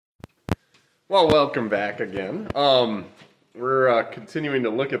Well, welcome back again. We're continuing to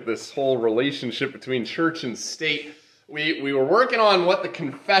look at this whole relationship between church and state. We were working on what the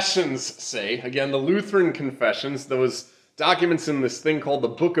confessions say. Again, the Lutheran confessions, those documents in this thing called the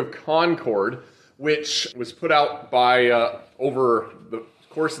Book of Concord, which was put out by over the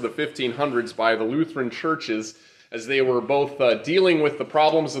course of the 1500s by the Lutheran churches, as they were both dealing with the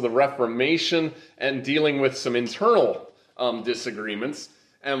problems of the Reformation and dealing with some internal disagreements.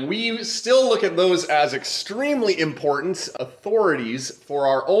 And we still look at those as extremely important authorities for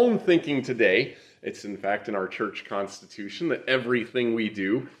our own thinking today. It's in fact in our church constitution that everything we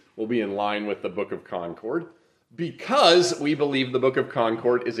do will be in line with the Book of Concord, because we believe the Book of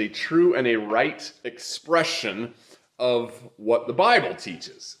Concord is a true and a right expression of what the Bible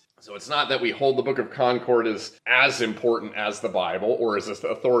teaches. So it's not that we hold the Book of Concord as important as the Bible or as an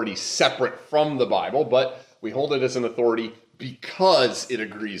authority separate from the Bible, but we hold it as an authority because it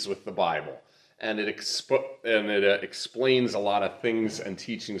agrees with the Bible, and it explains a lot of things and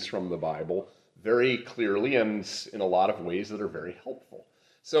teachings from the Bible very clearly and in a lot of ways that are very helpful.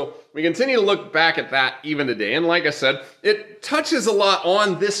 So we continue to look back at that even today, and like I said, it touches a lot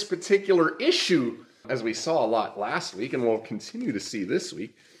on this particular issue, as we saw a lot last week, and we'll continue to see this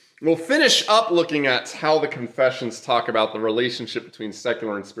week. We'll finish up looking at how the confessions talk about the relationship between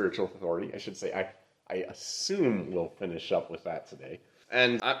secular and spiritual authority. I should say, I assume we'll finish up with that today.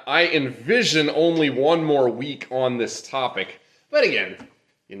 And I envision only one more week on this topic. But again,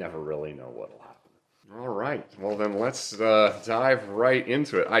 you never really know what'll happen. All right. Well, then let's dive right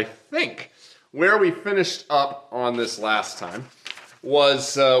into it. I think where we finished up on this last time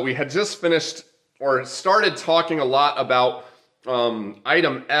was we had just finished or started talking a lot about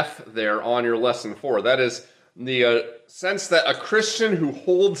item F there on your lesson 4. That is the sense that a Christian who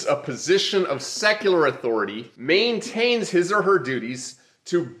holds a position of secular authority maintains his or her duties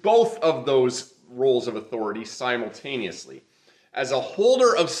to both of those roles of authority simultaneously. As a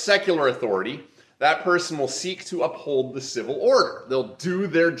holder of secular authority, that person will seek to uphold the civil order. They'll do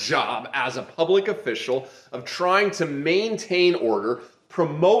their job as a public official of trying to maintain order,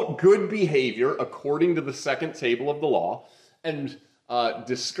 promote good behavior according to the second table of the law, and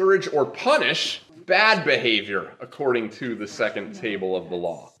discourage or punish bad behavior according to the second table of the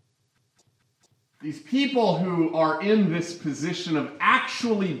law. These people who are in this position of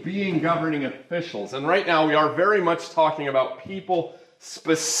actually being governing officials, and right now we are very much talking about people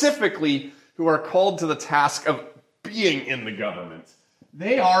specifically who are called to the task of being in the government.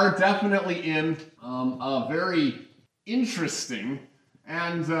 They are definitely in a very interesting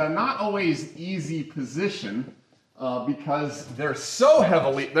and not always easy position. Because they're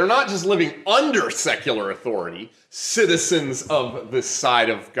not just living under secular authority, citizens of this side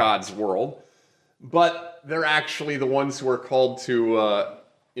of God's world, but they're actually the ones who are called to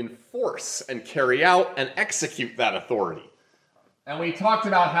enforce and carry out and execute that authority. And we talked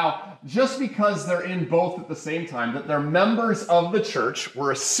about how just because they're in both at the same time, that they're members of the church,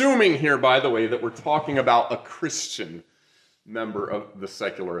 we're assuming here, by the way, that we're talking about a Christian member of the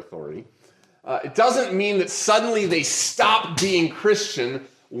secular authority. It doesn't mean that suddenly they stop being Christian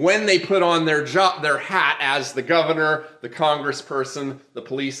when they put on their hat as the governor, the congressperson, the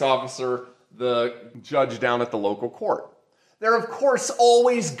police officer, the judge down at the local court. They're, of course,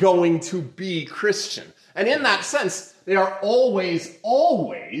 always going to be Christian. And in that sense, they are always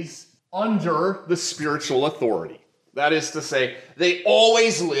under the spiritual authority. That is to say, they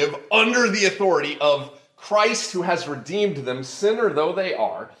always live under the authority of Christ, who has redeemed them, sinner though they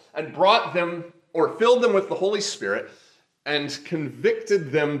are, and brought them or filled them with the Holy Spirit and convicted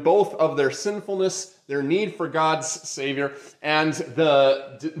them both of their sinfulness, their need for God's Savior, and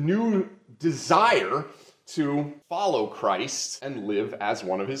the new desire to follow Christ and live as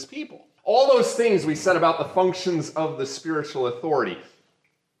one of his people. All those things we said about the functions of the spiritual authority,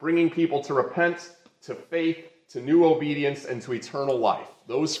 bringing people to repent, to faith, to new obedience, and to eternal life.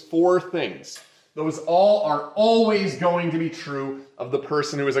 Those 4 things. Those all are always going to be true of the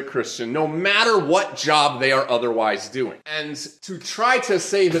person who is a Christian, no matter what job they are otherwise doing. And to try to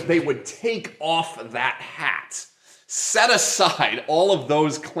say that they would take off that hat, set aside all of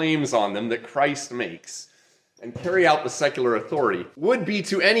those claims on them that Christ makes, and carry out the secular authority, would be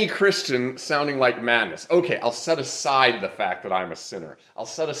to any Christian sounding like madness. Okay, I'll set aside the fact that I'm a sinner. I'll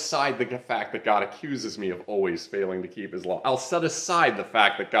set aside the fact that God accuses me of always failing to keep his law. I'll set aside the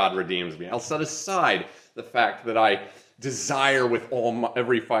fact that God redeems me. I'll set aside the fact that I desire with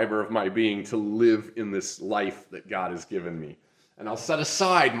every fiber of my being to live in this life that God has given me. And I'll set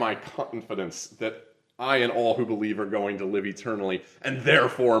aside my confidence that I and all who believe are going to live eternally, and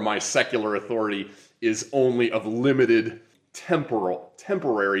therefore my secular authority is only of limited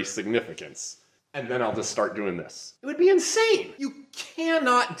temporary significance, and then I'll just start doing this. It would be insane. You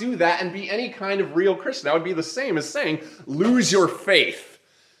cannot do that and be any kind of real Christian. That would be the same as saying, lose your faith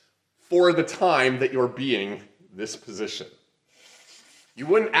for the time that you're being this position. You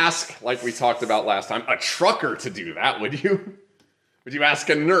wouldn't ask, like we talked about last time, a trucker to do that, would you? Would you ask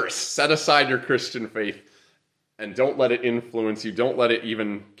a nurse, set aside your Christian faith and don't let it influence you, don't let it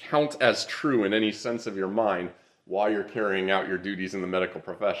even count as true in any sense of your mind while you're carrying out your duties in the medical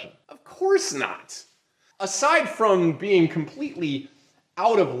profession? Of course not. Aside from being completely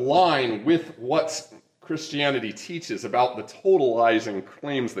out of line with what Christianity teaches about the totalizing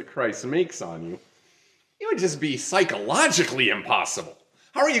claims that Christ makes on you, it would just be psychologically impossible.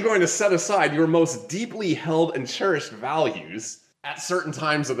 How are you going to set aside your most deeply held and cherished values at certain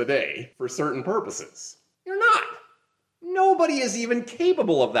times of the day for certain purposes? You're not. Nobody is even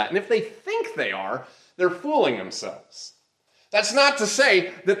capable of that. And if they think they are, they're fooling themselves. That's not to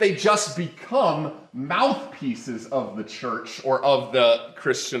say that they just become mouthpieces of the church or of the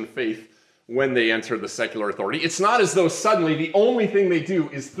Christian faith when they enter the secular authority. It's not as though suddenly the only thing they do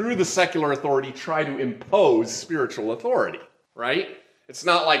is through the secular authority try to impose spiritual authority, right? It's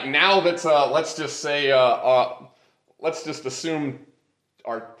not like now that, let's just assume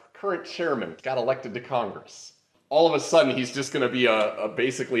our current chairman got elected to Congress. All of a sudden, he's just going to be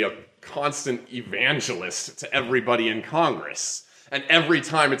basically a constant evangelist to everybody in Congress. And every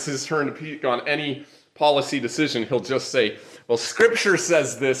time it's his turn to speak on any policy decision, he'll just say, well, Scripture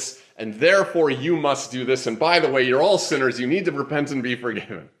says this, and therefore you must do this. And by the way, you're all sinners. You need to repent and be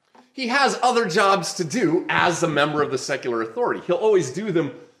forgiven. He has other jobs to do as a member of the secular authority. He'll always do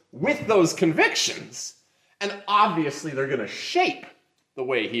them with those convictions. And obviously, they're going to shape the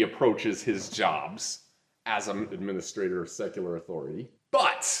way he approaches his jobs as an administrator of secular authority.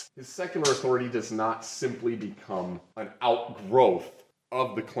 But his secular authority does not simply become an outgrowth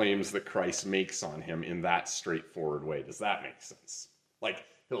of the claims that Christ makes on him in that straightforward way. Does that make sense? Like,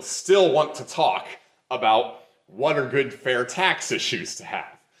 he'll still want to talk about what are good fair tax issues to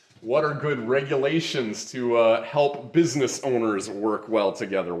have. What are good regulations to help business owners work well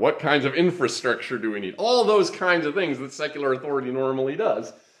together? What kinds of infrastructure do we need? All those kinds of things that secular authority normally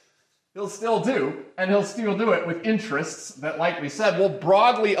does. He'll still do, and he'll still do it with interests that, like we said, will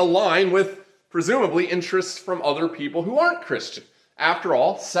broadly align with, presumably, interests from other people who aren't Christian. After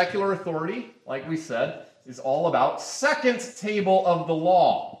all, secular authority, like we said, is all about second table of the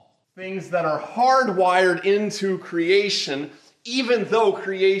law. Things that are hardwired into creation, even though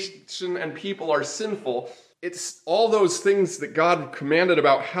creation and people are sinful. It's all those things that God commanded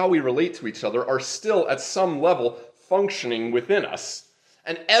about how we relate to each other are still at some level functioning within us.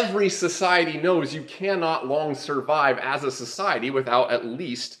 And every society knows you cannot long survive as a society without at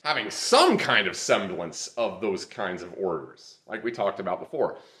least having some kind of semblance of those kinds of orders. Like we talked about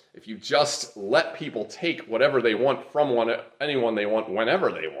before. If you just let people take whatever they want from anyone they want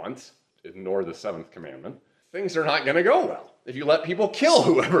whenever they want, ignore the seventh commandment, things are not going to go well. If you let people kill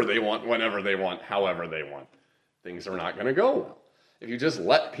whoever they want, whenever they want, however they want, things are not going to go well. If you just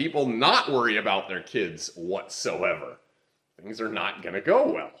let people not worry about their kids whatsoever, things are not going to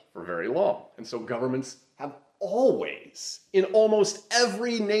go well for very long. And so governments have always, in almost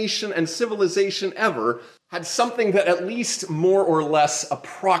every nation and civilization ever, had something that at least more or less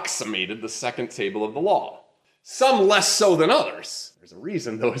approximated the second table of the law. Some less so than others. There's a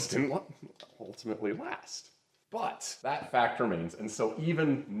reason those didn't ultimately last. But that fact remains. And so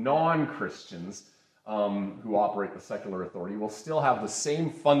even non-Christians who operate the secular authority will still have the same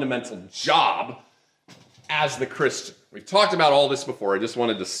fundamental job as the Christian. We've talked about all this before. I just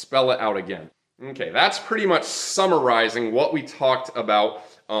wanted to spell it out again. Okay, that's pretty much summarizing what we talked about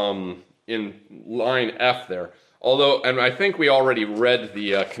in line F there. Although, and I think we already read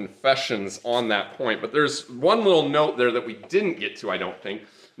the confessions on that point, but there's one little note there that we didn't get to, I don't think.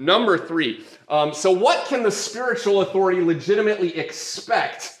 Number 3. So what can the spiritual authority legitimately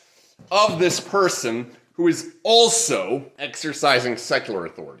expect of this person who is also exercising secular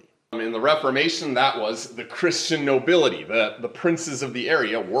authority? In the Reformation, that was the Christian nobility. The princes of the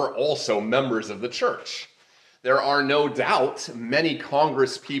area were also members of the church. There are no doubt many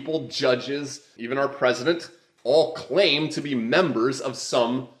Congress people, judges, even our president, all claim to be members of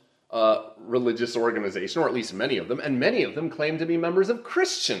some religious organization, or at least many of them, and many of them claim to be members of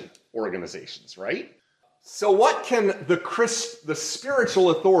Christian organizations, right? So what can the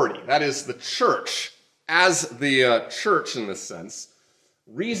spiritual authority, that is the church, as the church in this sense,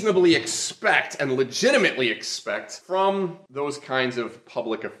 reasonably expect and legitimately expect from those kinds of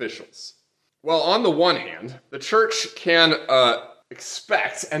public officials? Well, on the one hand, the church can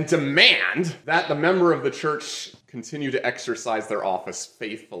expect and demand that the member of the church continue to exercise their office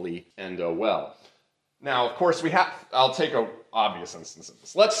faithfully and well. Now, of course, I'll take an obvious instance of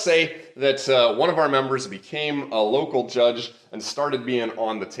this. Let's say that one of our members became a local judge and started being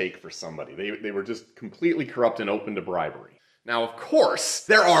on the take for somebody. They were just completely corrupt and open to bribery. Now, of course,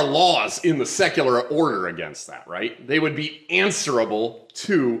 there are laws in the secular order against that, right? They would be answerable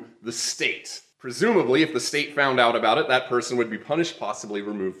to the state. Presumably, if the state found out about it, that person would be punished, possibly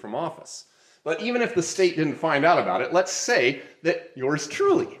removed from office. But even if the state didn't find out about it, let's say that yours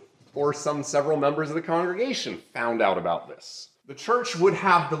truly, or several members of the congregation found out about this. The church would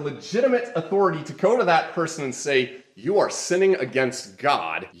have the legitimate authority to go to that person and say, you are sinning against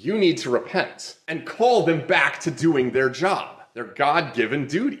God, you need to repent, and call them back to doing their job, their God-given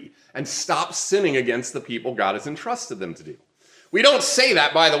duty, and stop sinning against the people God has entrusted them to do. We don't say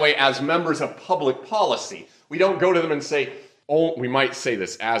that, by the way, as members of public policy. We don't go to them and say, oh, we might say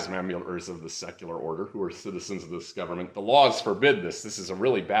this as members of the secular order who are citizens of this government. The laws forbid this. This is a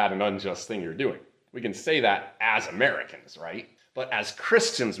really bad and unjust thing you're doing. We can say that as Americans, right? But as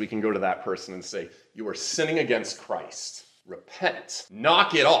Christians, we can go to that person and say, you are sinning against Christ. Repent.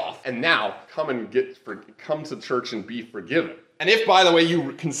 Knock it off. And now come to church and be forgiven. And if, by the way,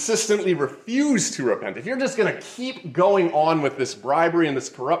 you consistently refuse to repent, if you're just going to keep going on with this bribery and this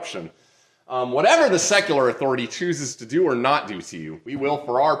corruption, whatever the secular authority chooses to do or not do to you, we will,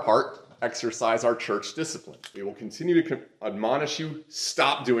 for our part, exercise our church discipline. We will continue to admonish you,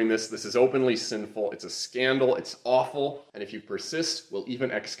 stop doing this. This is openly sinful. It's a scandal. It's awful. And if you persist, we'll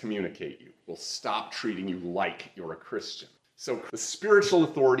even excommunicate you. We'll stop treating you like you're a Christian. So the spiritual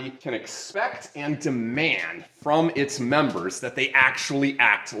authority can expect and demand from its members that they actually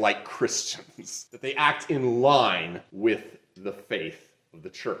act like Christians, that they act in line with the faith of the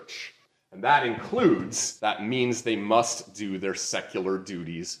church. And that means they must do their secular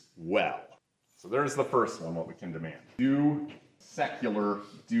duties well. So there's the first one, what we can demand. Do secular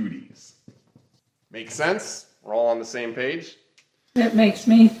duties. Make sense? We're all on the same page? That makes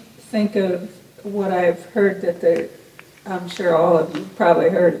me think of what I've heard I'm sure all of you probably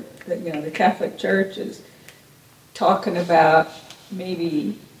heard that, the Catholic Church is talking about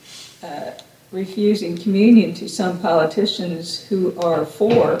maybe refusing communion to some politicians who are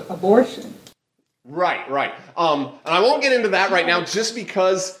for abortion. Right. And I won't get into that right now just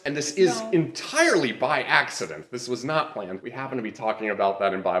because, and this is entirely by accident. This was not planned. We happen to be talking about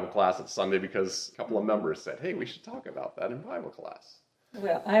that in Bible class at Sunday because a couple of members said, hey, we should talk about that in Bible class.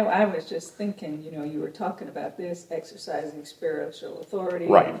 Well, I was just thinking, you were talking about this, exercising spiritual authority,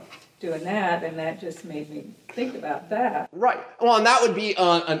 right, and doing that, and that just made me think about that. Right. Well, and that would be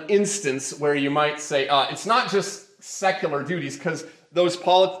an instance where you might say, it's not just secular duties, because those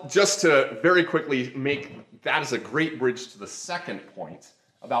just to very quickly make that is a great bridge to the second point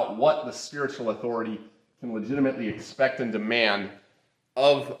about what the spiritual authority can legitimately expect and demand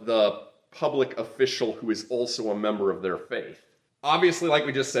of the public official who is also a member of their faith. Obviously, like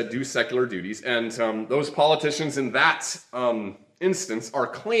we just said, do secular duties, and those politicians in that instance are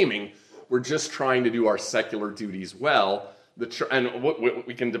claiming we're just trying to do our secular duties well, and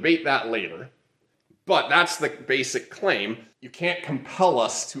we can debate that later, but that's the basic claim. You can't compel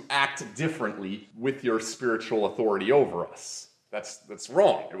us to act differently with your spiritual authority over us. That's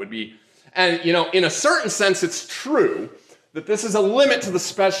wrong. It would be, and in a certain sense, it's true that this is a limit to the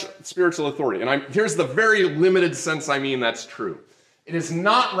spiritual authority, and here's the very limited sense I mean that's true. It is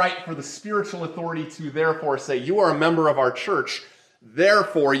not right for the spiritual authority to therefore say, you are a member of our church,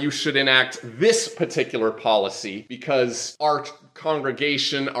 therefore you should enact this particular policy because our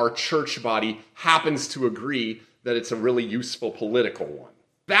congregation, our church body happens to agree that it's a really useful political one.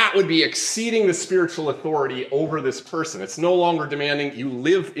 That would be exceeding the spiritual authority over this person. It's no longer demanding you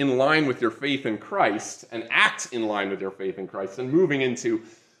live in line with your faith in Christ and act in line with your faith in Christ and moving into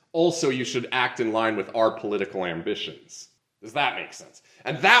also you should act in line with our political ambitions. Does that make sense?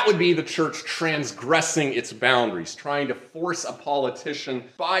 And that would be the church transgressing its boundaries, trying to force a politician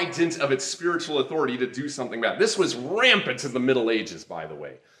by dint of its spiritual authority to do something bad. This was rampant in the Middle Ages, by the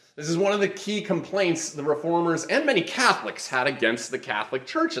way. This is one of the key complaints the Reformers and many Catholics had against the Catholic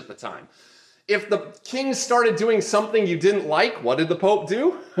Church at the time. If the king started doing something you didn't like, what did the Pope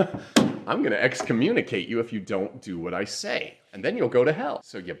do? I'm going to excommunicate you if you don't do what I say, and then you'll go to hell.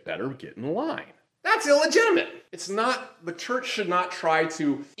 So you better get in line. That's illegitimate. The church should not try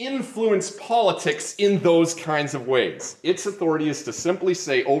to influence politics in those kinds of ways. Its authority is to simply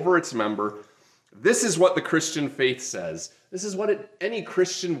say over its member, this is what the Christian faith says. This is what any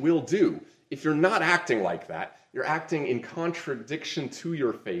Christian will do. If you're not acting like that, you're acting in contradiction to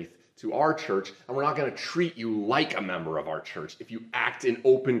your faith, to our church, and we're not going to treat you like a member of our church if you act in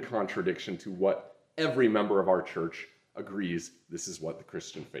open contradiction to what every member of our church agrees this is what the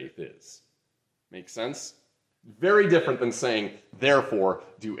Christian faith is. Make sense? Very different than saying, therefore,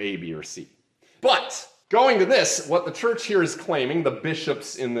 do A, B, or C. But going to this, what the church here is claiming, the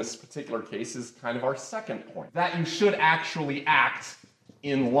bishops in this particular case, is kind of our second point. That you should actually act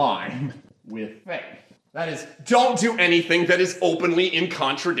in line with faith. That is, don't do anything that is openly in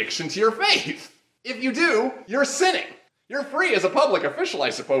contradiction to your faith. If you do, you're sinning. You're free as a public official,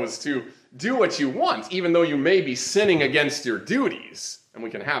 I suppose, to do what you want, even though you may be sinning against your duties. And we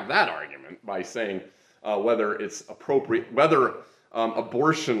can have that argument by saying whether it's appropriate, whether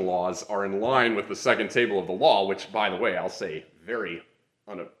abortion laws are in line with the second table of the law, which, by the way, I'll say very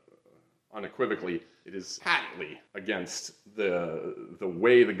unequivocally, it is patently against the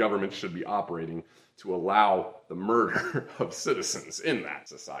way the government should be operating to allow the murder of citizens in that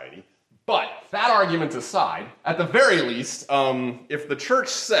society. But that argument aside, at the very least, if the church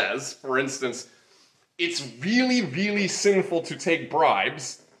says, for instance, it's really, really sinful to take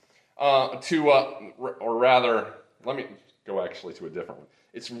bribes, or rather, let me go actually to a different one.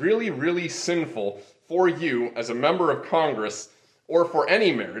 It's really, really sinful for you as a member of Congress or for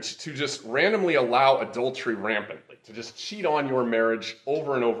any marriage to just randomly allow adultery rampantly, to just cheat on your marriage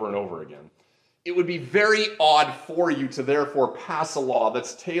over and over and over again. It would be very odd for you to therefore pass a law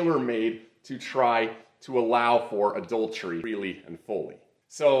that's tailor-made to try to allow for adultery freely and fully.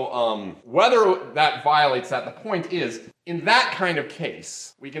 So whether that violates that, the point is, in that kind of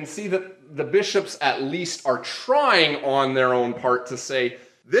case, we can see that the bishops at least are trying on their own part to say,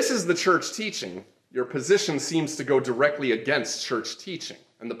 this is the church teaching. Your position seems to go directly against church teaching,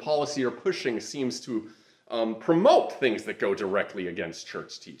 and the policy you're pushing seems to promote things that go directly against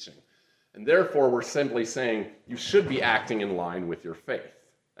church teaching. And therefore, we're simply saying you should be acting in line with your faith.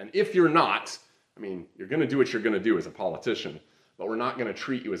 And if you're not, I mean, you're going to do what you're going to do as a politician, but we're not going to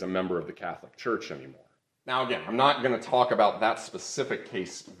treat you as a member of the Catholic Church anymore. Now, again, I'm not going to talk about that specific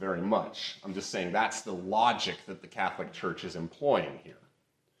case very much. I'm just saying that's the logic that the Catholic Church is employing here.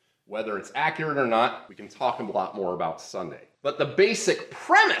 Whether it's accurate or not, we can talk a lot more about Sunday. But the basic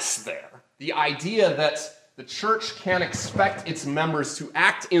premise there, the idea that the church can expect its members to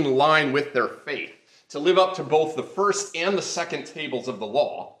act in line with their faith, to live up to both the first and the second tables of the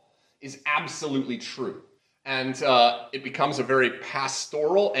law, is absolutely true. And it becomes a very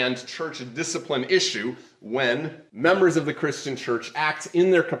pastoral and church discipline issue when members of the Christian church act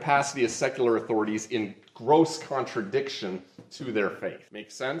in their capacity as secular authorities in gross contradiction to their faith. Make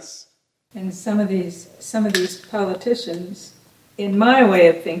sense? And some of these politicians, in my way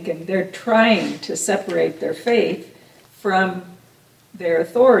of thinking, they're trying to separate their faith from their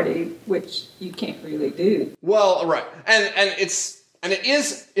authority, which you can't really do. Well, right. And it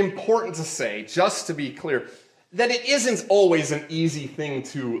is important to say, just to be clear, that it isn't always an easy thing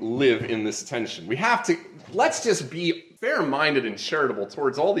to live in this tension. Let's just be fair-minded and charitable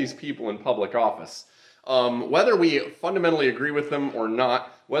towards all these people in public office. Whether we fundamentally agree with them or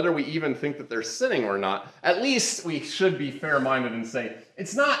not, whether we even think that they're sinning or not, at least we should be fair-minded and say,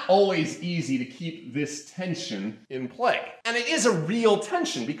 it's not always easy to keep this tension in play. And it is a real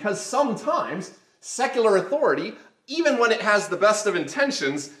tension because sometimes secular authority, even when it has the best of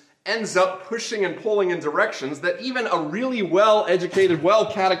intentions, ends up pushing and pulling in directions that even a really well-educated,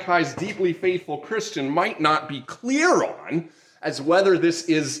 well-catechized, deeply faithful Christian might not be clear on as whether this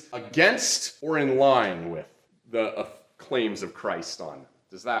is against or in line with the claims of Christ on them.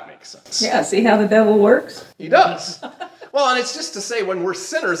 Does that make sense? Yeah, see how the devil works? He does. Well, and it's just to say when we're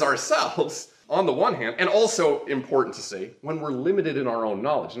sinners ourselves, on the one hand, and also important to say, when we're limited in our own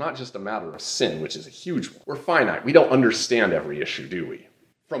knowledge, not just a matter of sin, which is a huge one. We're finite. We don't understand every issue, do we?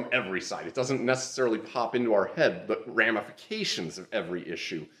 From every side. It doesn't necessarily pop into our head the ramifications of every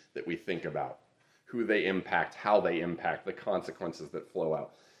issue that we think about, who they impact, how they impact, the consequences that flow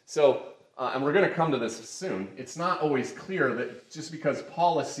out. So, and we're going to come to this soon, it's not always clear that just because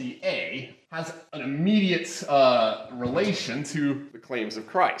policy A has an immediate relation to the claims of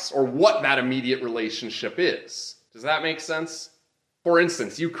Christ, or what that immediate relationship is. Does that make sense? For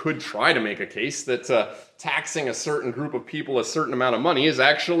instance, you could try to make a case that taxing a certain group of people a certain amount of money is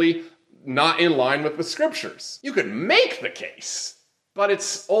actually not in line with the scriptures. You could make the case, but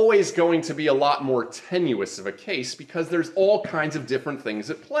it's always going to be a lot more tenuous of a case because there's all kinds of different things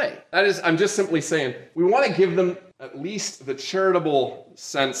at play. That is, I'm just simply saying, we want to give them at least the charitable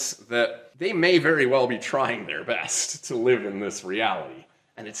sense that they may very well be trying their best to live in this reality.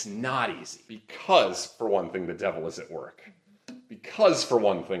 And it's not easy because, for one thing, the devil is at work. Because, for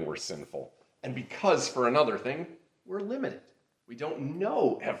one thing, we're sinful. And because, for another thing, we're limited. We don't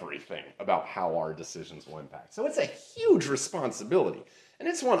know everything about how our decisions will impact. So it's a huge responsibility. And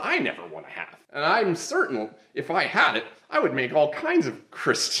it's one I never want to have. And I'm certain if I had it, I would make all kinds of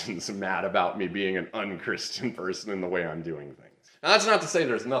Christians mad about me being an unchristian person in the way I'm doing things. Now, that's not to say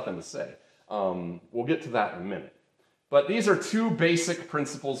there's nothing to say. We'll get to that in a minute. But these are two basic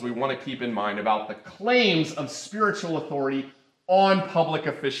principles we want to keep in mind about the claims of spiritual authority on public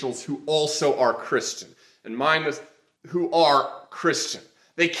officials who also are Christian. And mind this, who are Christian.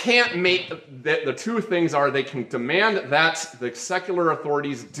 They can't make, the two things are they can demand that the secular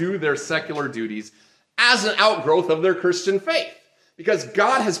authorities do their secular duties as an outgrowth of their Christian faith. Because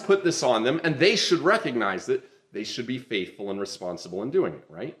God has put this on them, and they should recognize that they should be faithful and responsible in doing it,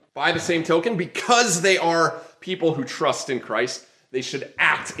 right? By the same token, because they are people who trust in Christ, they should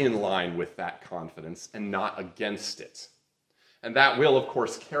act in line with that confidence and not against it. And that will, of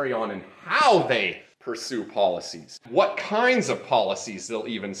course, carry on in how they pursue policies. What kinds of policies they'll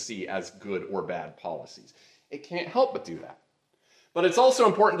even see as good or bad policies. It can't help but do that. But it's also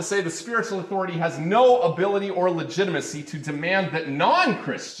important to say the spiritual authority has no ability or legitimacy to demand that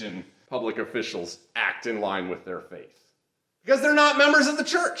non-Christian public officials act in line with their faith. Because they're not members of the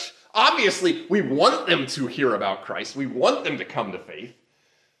church. Obviously, we want them to hear about Christ. We want them to come to faith.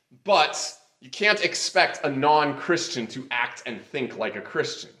 But you can't expect a non-Christian to act and think like a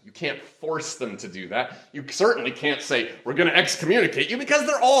Christian. You can't force them to do that. You certainly can't say, we're going to excommunicate you, because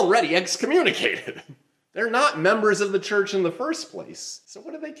they're already excommunicated. They're not members of the church in the first place. So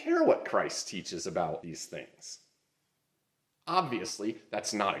what do they care what Christ teaches about these things? Obviously,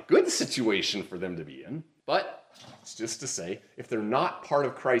 that's not a good situation for them to be in. But it's just to say, if they're not part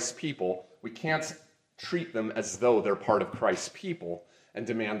of Christ's people, we can't treat them as though they're part of Christ's people and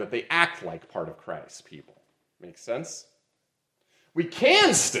demand that they act like part of Christ's people. Make sense? We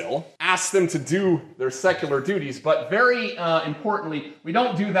can still ask them to do their secular duties, but very importantly, we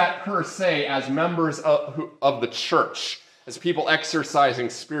don't do that per se as members of the church, as people exercising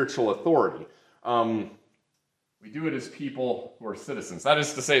spiritual authority. We do it as people who are citizens. That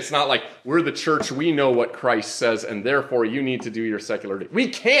is to say, it's not like we're the church, we know what Christ says, and therefore you need to do your secular duty. We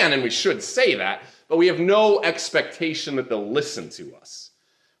can and we should say that, but we have no expectation that they'll listen to us.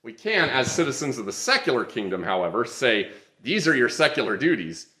 We can, as citizens of the secular kingdom, however, say, these are your secular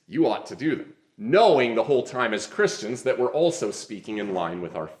duties, you ought to do them, knowing the whole time as Christians that we're also speaking in line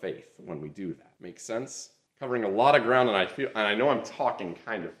with our faith when we do that. Make sense? Covering a lot of ground, and I know I'm talking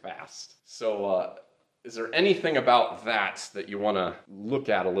kind of fast. So, is there anything about that you want to look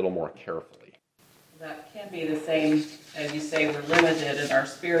at a little more carefully? That can be the same as you say we're limited in our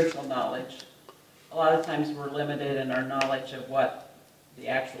spiritual knowledge. A lot of times we're limited in our knowledge of what the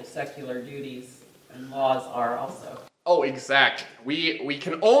actual secular duties and laws are also. Oh, exactly. We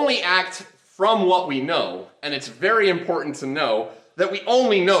can only act from what we know, and it's very important to know that we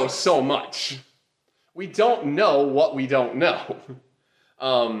only know so much. We don't know what we don't know.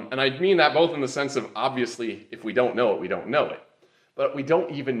 And I mean that both in the sense of, obviously, if we don't know it, we don't know it. But we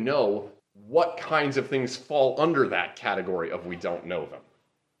don't even know what kinds of things fall under that category of we don't know them.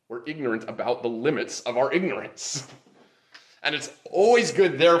 We're ignorant about the limits of our ignorance. And it's always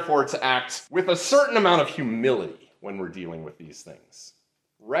good, therefore, to act with a certain amount of humility when we're dealing with these things,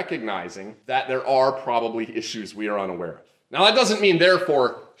 recognizing that there are probably issues we are unaware of. Now, that doesn't mean,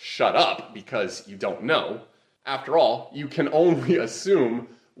 therefore, shut up because you don't know. After all, you can only assume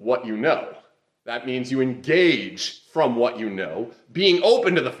what you know. That means you engage from what you know, being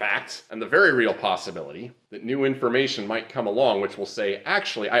open to the fact and the very real possibility that new information might come along which will say,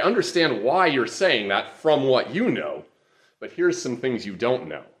 actually, I understand why you're saying that from what you know, but here's some things you don't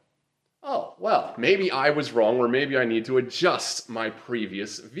know. Oh, well, maybe I was wrong, or maybe I need to adjust my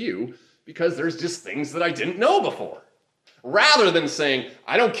previous view because there's just things that I didn't know before. Rather than saying,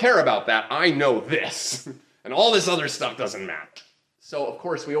 I don't care about that, I know this. And all this other stuff doesn't matter. So, of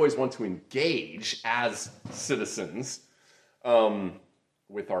course, we always want to engage as citizens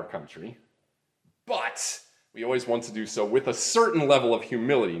with our country. But we always want to do so with a certain level of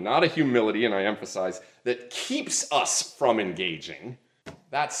humility. Not a humility, and I emphasize, that keeps us from engaging.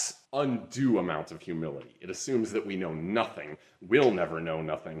 That's undue amount of humility. It assumes that we know nothing, will never know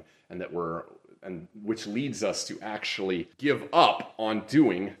nothing, and which leads us to actually give up on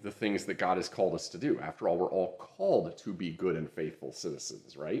doing the things that God has called us to do. After all, we're all called to be good and faithful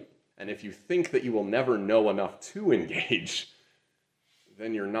citizens, right? And if you think that you will never know enough to engage,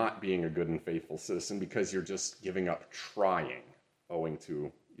 then you're not being a good and faithful citizen because you're just giving up trying, owing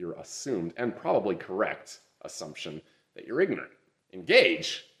to your assumed and probably correct assumption that you're ignorant.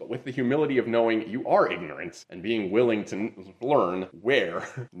 Engage, but with the humility of knowing you are ignorant and being willing to learn where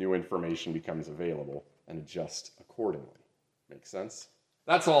new information becomes available and adjust accordingly. Make sense?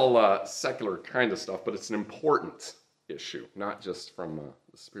 That's all secular kind of stuff, but it's an important issue, not just from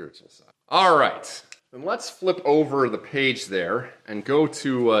the spiritual side. All right, then let's flip over the page there and go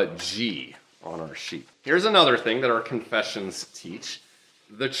to G on our sheet. Here's another thing that our confessions teach.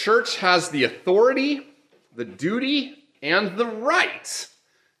 The church has the authority, the duty, and the right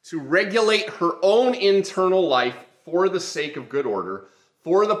to regulate her own internal life for the sake of good order,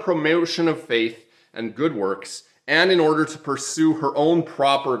 for the promotion of faith and good works, and in order to pursue her own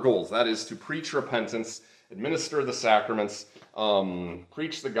proper goals. That is, to preach repentance, administer the sacraments,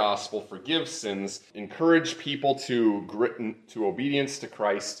 preach the gospel, forgive sins, encourage people to obedience to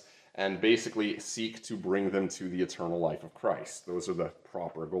Christ, and basically seek to bring them to the eternal life of Christ. Those are the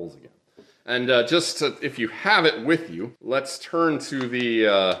proper goals again. And if you have it with you, let's turn to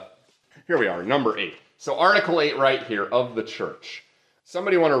here we are, number 8. So Article 8 right here, of the church.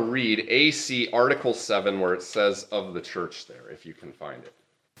 Somebody want to read AC Article 7 where it says of the church there, if you can find it.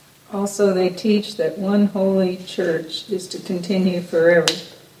 Also, they teach that one holy church is to continue forever.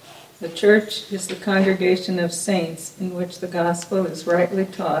 The church is the congregation of saints in which the gospel is rightly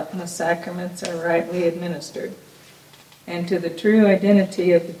taught and the sacraments are rightly administered. And to the true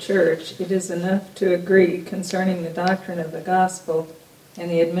identity of the church, it is enough to agree concerning the doctrine of the gospel and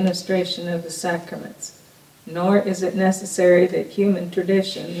the administration of the sacraments. Nor is it necessary that human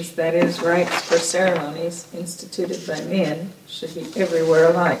traditions, that is, rites for ceremonies instituted by men, should be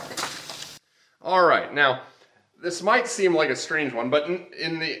everywhere alike. All right, now, this might seem like a strange one, but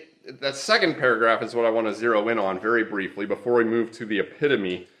that second paragraph is what I want to zero in on very briefly before we move to the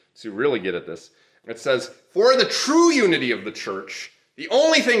epitome to really get at this. It says, for the true unity of the church, the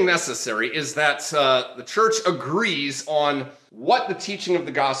only thing necessary is that the church agrees on what the teaching of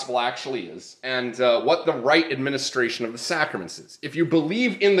the gospel actually is and what the right administration of the sacraments is. If you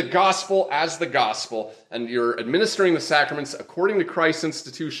believe in the gospel as the gospel and you're administering the sacraments according to Christ's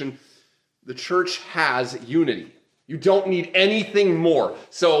institution, the church has unity. You don't need anything more.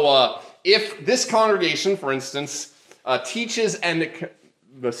 So if this congregation, for instance, teaches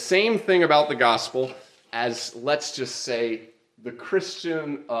the same thing about the gospel as, let's just say, the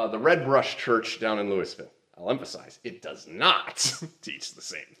Christian, the Red Brush Church down in Louisville. I'll emphasize, it does not teach the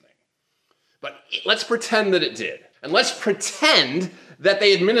same thing. But let's pretend that it did. And let's pretend that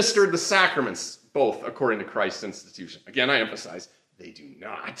they administered the sacraments, both according to Christ's institution. Again, I emphasize, they do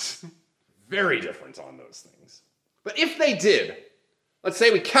not. Very different on those things. But if they did, let's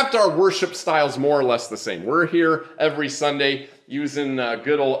say we kept our worship styles more or less the same. We're here every Sunday using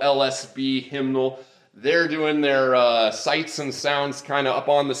good old LSB hymnal. They're doing their sights and sounds kind of up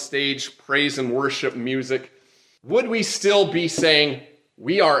on the stage, praise and worship music. Would we still be saying,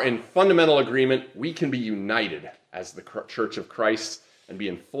 we are in fundamental agreement, we can be united as the Church of Christ and be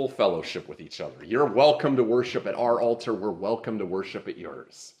in full fellowship with each other? You're welcome to worship at our altar, we're welcome to worship at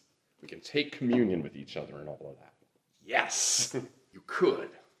yours. We can take communion with each other and all of that. Yes, you could,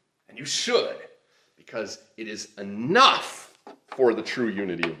 and you should, because it is enough for the true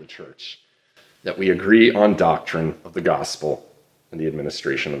unity of the church that we agree on doctrine of the gospel and the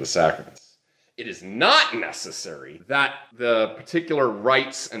administration of the sacraments. It is not necessary that the particular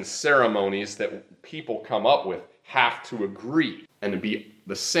rites and ceremonies that people come up with have to agree and to be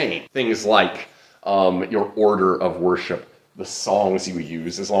the same. Things like your order of worship, the songs you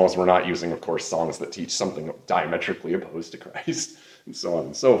use, as long as we're not using, of course, songs that teach something diametrically opposed to Christ, and so on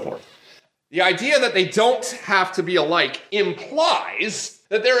and so forth. The idea that they don't have to be alike implies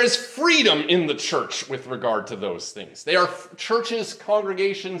that there is freedom in the church with regard to those things. They are churches,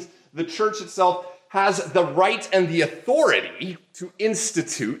 congregations. The church itself has the right and the authority to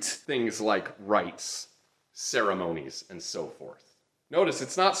institute things like rites, ceremonies, and so forth. Notice,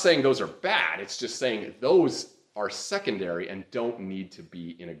 it's not saying those are bad. It's just saying those are secondary and don't need to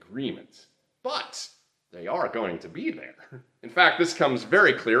be in agreement. But they are going to be there. In fact, this comes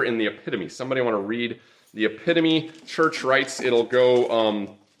very clear in the epitome. Somebody want to read the epitome, church rites? It'll go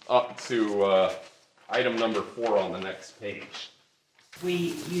up to item number 4 on the next page.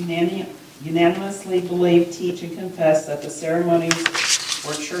 We unanimously believe, teach, and confess that the ceremonies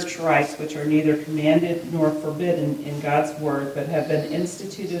or church rites, which are neither commanded nor forbidden in God's word, but have been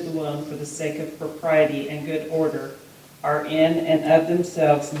instituted alone for the sake of propriety and good order, are in and of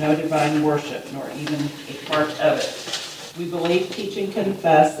themselves no divine worship, nor even a part of it. We believe, teach, and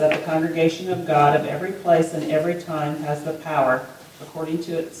confess that the congregation of God of every place and every time has the power, according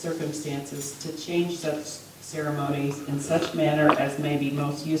to its circumstances, to change such ceremonies in such manner as may be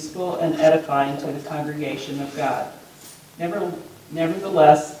most useful and edifying to the congregation of God.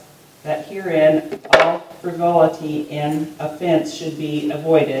 Nevertheless, that herein all frivolity and offense should be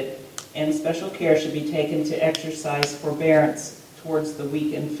avoided, and special care should be taken to exercise forbearance towards the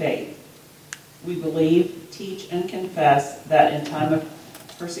weak in faith. We believe, teach, and confess that in time of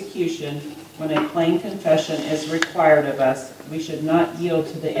persecution, when a plain confession is required of us, we should not yield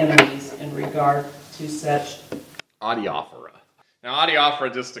to the enemies in regard to such Adiaphora. Now,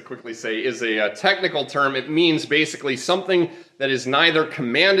 adiaphora, just to quickly say, is a technical term. It means basically something that is neither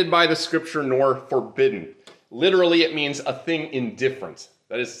commanded by the scripture nor forbidden. Literally, it means a thing indifferent.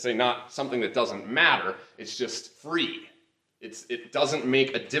 That is to say, not something that doesn't matter. It's just free. It doesn't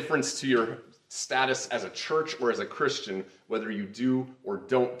make a difference to your status as a church or as a Christian, whether you do or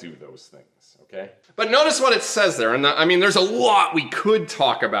don't do those things, okay? But notice what it says there, and I mean, there's a lot we could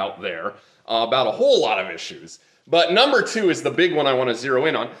talk about there, about a whole lot of issues. But number 2 is the big one I want to zero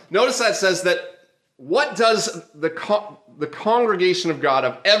in on. Notice that says that what does the congregation of God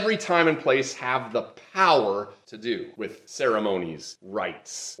of every time and place have the power to do with ceremonies,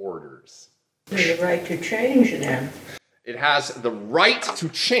 rites, orders? The right to change them. It has the right to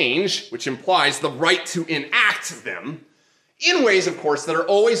change, which implies the right to enact them, in ways, of course, that are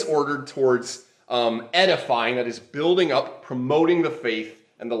always ordered towards edifying, that is, building up, promoting the faith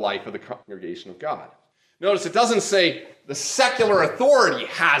and the life of the congregation of God. Notice it doesn't say the secular authority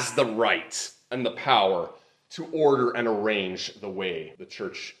has the right and the power to order and arrange the way the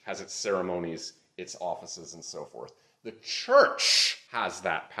church has its ceremonies, its offices, and so forth. The church has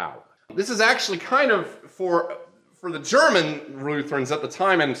that power. This is actually kind of, for the German Lutherans at the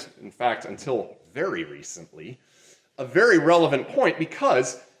time, and in fact until very recently, a very relevant point,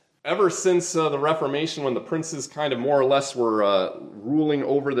 because ever since the Reformation, when the princes kind of more or less were ruling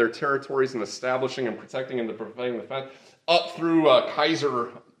over their territories and establishing and protecting and defending the faith, up through Kaiser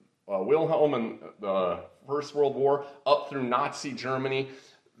Wilhelm and the First World War, up through Nazi Germany,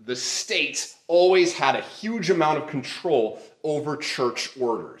 the state always had a huge amount of control over church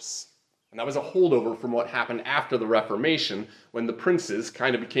orders. And that was a holdover from what happened after the Reformation, when the princes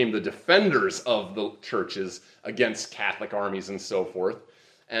kind of became the defenders of the churches against Catholic armies and so forth.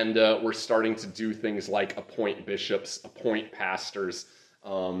 And we're starting to do things like appoint bishops, appoint pastors,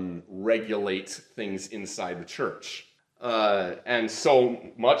 regulate things inside the church. And so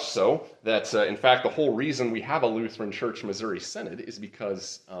much so that, in fact, the whole reason we have a Lutheran Church Missouri Synod is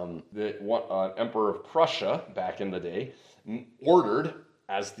because the Emperor of Prussia, back in the day, ordered,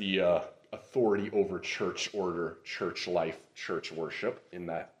 as the authority over church order, church life, church worship in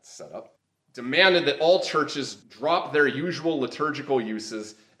that setup, demanded that all churches drop their usual liturgical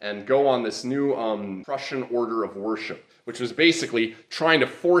uses and go on this new Prussian order of worship, which was basically trying to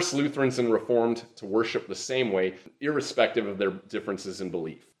force Lutherans and Reformed to worship the same way, irrespective of their differences in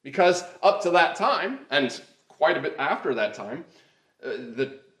belief. Because up to that time, and quite a bit after that time,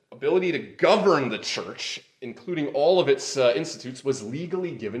 the ability to govern the church, including all of its institutes, was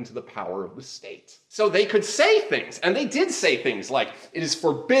legally given to the power of the state. So they could say things, and they did say things like, it is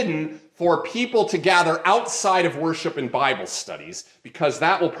forbidden for people to gather outside of worship and Bible studies, because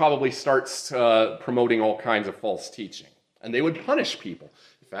that will probably start promoting all kinds of false teaching. And they would punish people.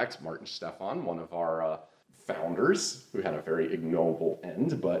 In fact, Martin Stephan, one of our founders, who had a very ignoble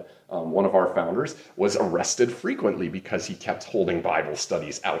end, but one of our founders was arrested frequently because he kept holding Bible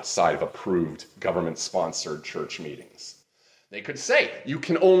studies outside of approved government-sponsored church meetings. They could say, you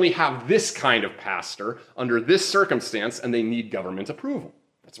can only have this kind of pastor under this circumstance, and they need government approval.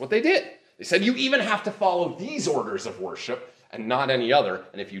 That's what they did. They said, you even have to follow these orders of worship and not any other,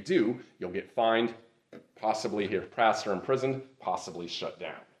 and if you do, you'll get fined, possibly your pastor imprisoned, possibly shut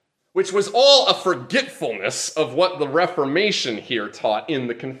down. Which was all a forgetfulness of what the Reformation here taught in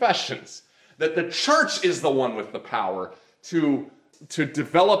the Confessions. That the church is the one with the power to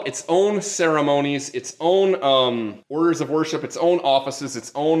develop its own ceremonies, its own orders of worship, its own offices,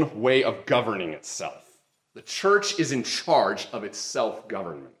 its own way of governing itself. The church is in charge of its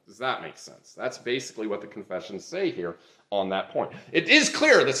self-government. Does that make sense? That's basically what the Confessions say here on that point. It is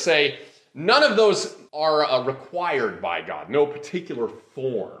clear to say none of those are required by God, no particular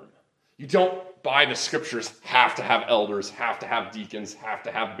form. You don't, by the scriptures, have to have elders, have to have deacons, have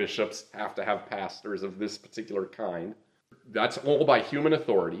to have bishops, have to have pastors of this particular kind. That's all by human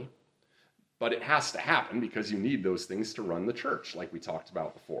authority, but it has to happen because you need those things to run the church, like we talked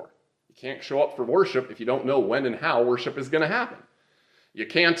about before. You can't show up for worship if you don't know when and how worship is going to happen. You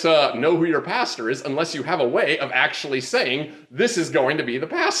can't know who your pastor is unless you have a way of actually saying, this is going to be the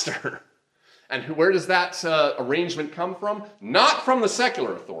pastor. And where does that arrangement come from? Not from the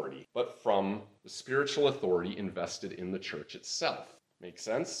secular authority, but from the spiritual authority invested in the church itself. Make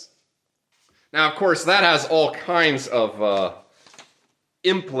sense? Now, of course, that has all kinds of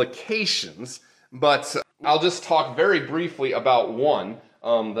implications, but I'll just talk very briefly about one.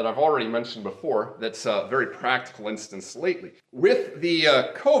 that I've already mentioned before that's a very practical instance lately. With the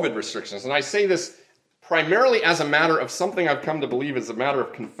COVID restrictions, and I say this primarily as a matter of something I've come to believe is a matter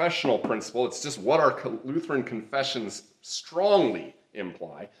of confessional principle. It's just what our Lutheran confessions strongly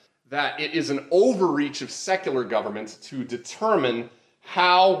imply, that it is an overreach of secular government to determine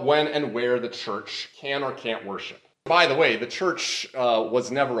how, when, and where the church can or can't worship. By the way, the church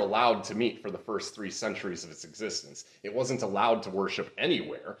was never allowed to meet for the first 3 centuries of its existence. It wasn't allowed to worship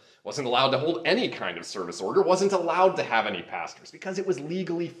anywhere, wasn't allowed to hold any kind of service order, wasn't allowed to have any pastors, because it was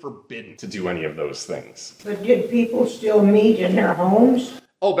legally forbidden to do any of those things. But did people still meet in their homes?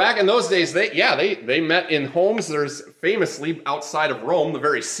 Oh, back in those days, they met in homes. There's famously, outside of Rome, the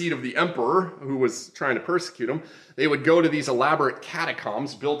very seat of the emperor who was trying to persecute them, they would go to these elaborate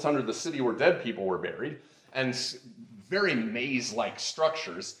catacombs built under the city where dead people were buried, and very maze-like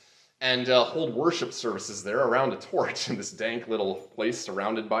structures, and hold worship services there around a torch in this dank little place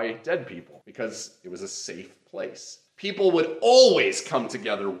surrounded by dead people, because it was a safe place. People would always come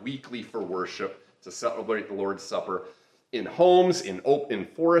together weekly for worship to celebrate the Lord's Supper in homes, in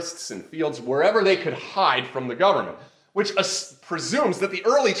forests, in fields, wherever they could hide from the government, which presumes that the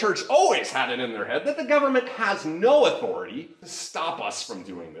early church always had it in their head that the government has no authority to stop us from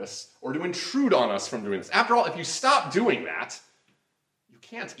doing this or to intrude on us from doing this. After all, if you stop doing that, you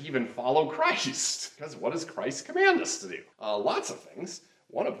can't even follow Christ, because what does Christ command us to do? Lots of things,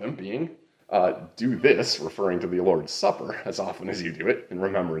 one of them being do this, referring to the Lord's Supper, as often as you do it in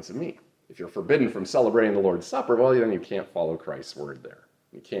remembrance of me. If you're forbidden from celebrating the Lord's Supper, well, then you can't follow Christ's word there.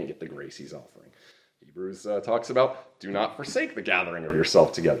 You can't get the grace he's offering. Hebrews talks about, do not forsake the gathering of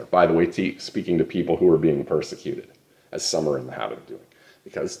yourself together. By the way, speaking to people who are being persecuted, as some are in the habit of doing.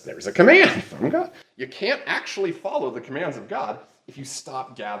 Because there's a command from God. You can't actually follow the commands of God if you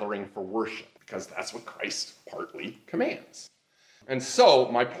stop gathering for worship, because that's what Christ partly commands. And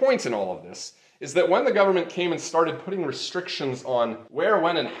so, my point in all of this is that when the government came and started putting restrictions on where,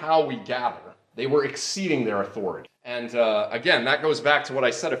 when, and how we gather, they were exceeding their authority. And again, that goes back to what I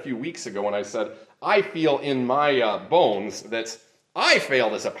said a few weeks ago when I said, I feel in my bones that I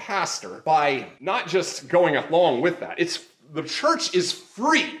failed as a pastor by not just going along with that. The church is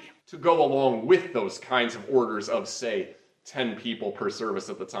free to go along with those kinds of orders of, say, 10 people per service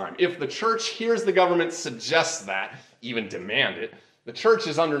at the time. If the church hears the government suggest that, even demand it, the church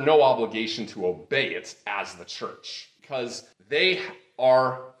is under no obligation to obey it as the church, because they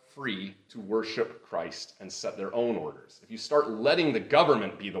are free to worship Christ and set their own orders. If you start letting the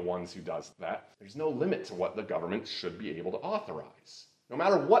government be the ones who does that, there's no limit to what the government should be able to authorize, no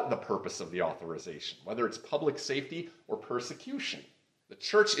matter what the purpose of the authorization, whether it's public safety or persecution. The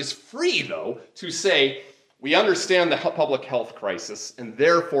church is free, though, to say, we understand the public health crisis, and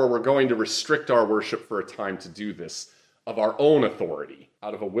therefore we're going to restrict our worship for a time to do this of our own authority,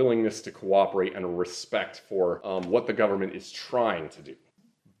 out of a willingness to cooperate and a respect for what the government is trying to do.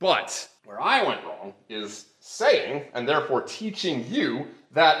 But where I went wrong is saying, and therefore teaching you,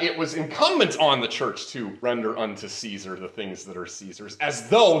 that it was incumbent on the church to render unto Caesar the things that are Caesar's, as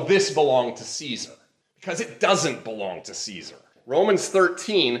though this belonged to Caesar. Because it doesn't belong to Caesar. Romans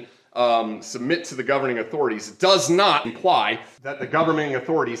 13, submit to the governing authorities, does not imply that the governing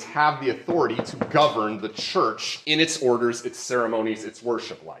authorities have the authority to govern the church in its orders, its ceremonies, its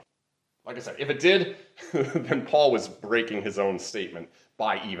worship life. Like I said, if it did, then Paul was breaking his own statement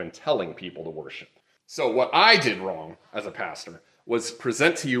by even telling people to worship. So what I did wrong as a pastor was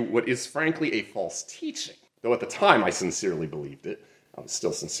present to you what is frankly a false teaching. Though at the time I sincerely believed it, I was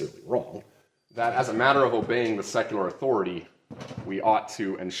still sincerely wrong, that as a matter of obeying the secular authority, we ought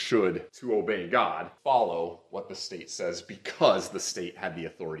to and should, to obey God, follow what the state says because the state had the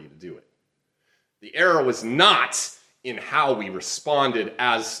authority to do it. The error was not in how we responded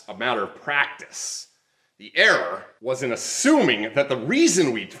as a matter of practice. The error was in assuming that the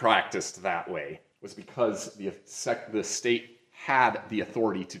reason we practiced that way was because the state had the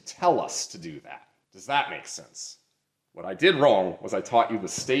authority to tell us to do that. Does that make sense? What I did wrong was I taught you the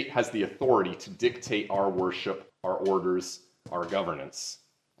state has the authority to dictate our worship, our orders, our governance,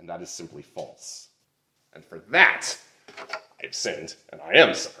 and that is simply false. And for that, I've sinned, and I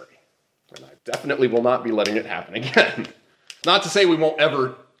am sorry. And I definitely will not be letting it happen again. Not to say we won't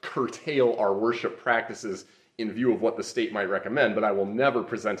ever curtail our worship practices in view of what the state might recommend, but I will never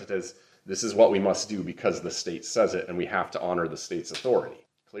present it as this is what we must do because the state says it and we have to honor the state's authority.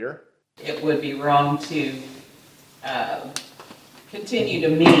 Clear? It would be wrong to continue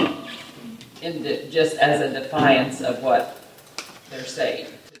to meet just as a defiance of what they're saying.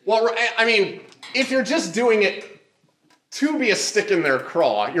 Well, I mean, if you're just doing it to be a stick in their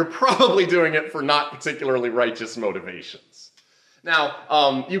craw, you're probably doing it for not particularly righteous motivations.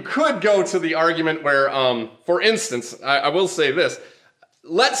 Now, you could go to the argument where, for instance, I will say this.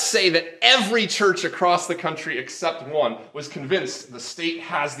 Let's say that every church across the country except one was convinced the state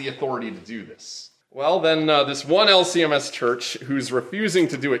has the authority to do this. Well, then this one LCMS church who's refusing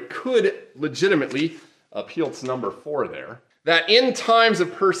to do it could legitimately appeal to number 4 there, that in times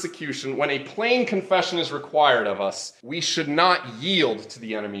of persecution, when a plain confession is required of us, we should not yield to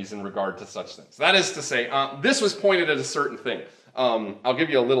the enemies in regard to such things. That is to say, this was pointed at a certain thing. I'll give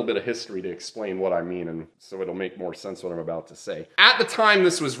you a little bit of history to explain what I mean, and so it'll make more sense what I'm about to say. At the time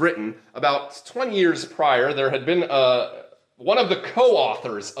this was written, about 20 years prior, there had been one of the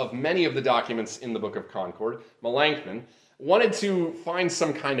co-authors of many of the documents in the Book of Concord, Melanchthon, wanted to find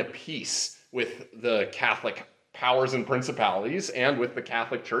some kind of peace with the Catholic powers and principalities and with the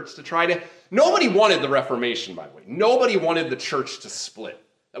Catholic Church to try to... Nobody wanted the Reformation, by the way. Nobody wanted the church to split.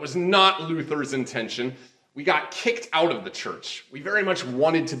 That was not Luther's intention. We got kicked out of the church. We very much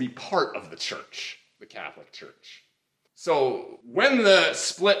wanted to be part of the church, the Catholic Church. So when the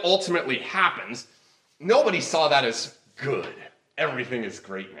split ultimately happens, nobody saw that as good. Everything is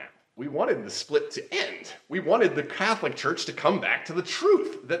great now. We wanted the split to end. We wanted the Catholic Church to come back to the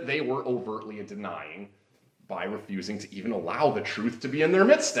truth that they were overtly denying by refusing to even allow the truth to be in their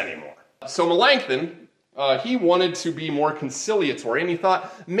midst anymore. So Melanchthon, he wanted to be more conciliatory, and he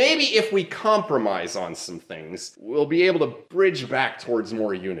thought, maybe if we compromise on some things, we'll be able to bridge back towards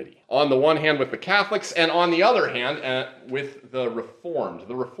more unity. On the one hand with the Catholics, and on the other hand with the Reformed.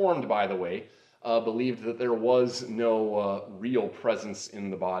 The Reformed, by the way, believed that there was no real presence in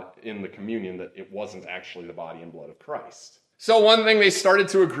the communion, that it wasn't actually the body and blood of Christ. So one thing they started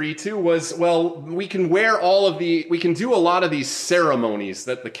to agree to was, well, we can do a lot of these ceremonies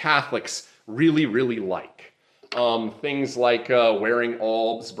that the Catholics really, really like. Things like wearing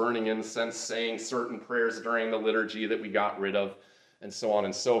albs, burning incense, saying certain prayers during the liturgy that we got rid of, and so on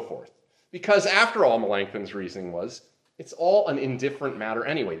and so forth. Because after all, Melanchthon's reasoning was, it's all an indifferent matter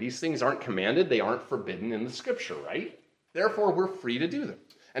anyway. These things aren't commanded, they aren't forbidden in the scripture, right? Therefore, we're free to do them.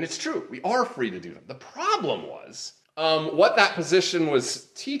 And it's true, we are free to do them. The problem was, what that position was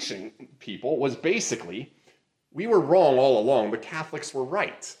teaching people was basically, we were wrong all along, the Catholics were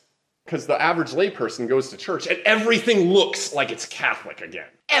right. Because the average layperson goes to church and everything looks like it's Catholic again.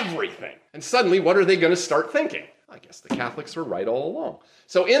 Everything. And suddenly, what are they going to start thinking? I guess the Catholics were right all along.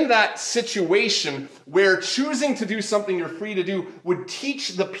 So in that situation where choosing to do something you're free to do would teach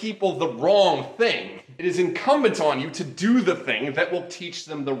the people the wrong thing, it is incumbent on you to do the thing that will teach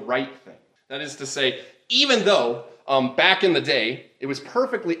them the right thing. That is to say, even though back in the day, it was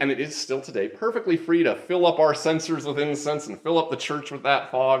perfectly, and it is still today, perfectly free to fill up our censers with incense and fill up the church with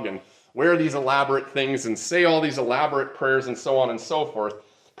that fog and wear these elaborate things and say all these elaborate prayers and so on and so forth.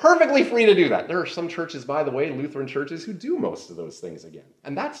 Perfectly free to do that. There are some churches, by the way, Lutheran churches, who do most of those things again.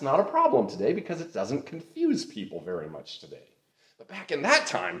 And that's not a problem today because it doesn't confuse people very much today. But back in that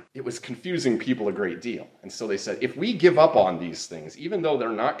time, it was confusing people a great deal. And so they said, if we give up on these things, even though they're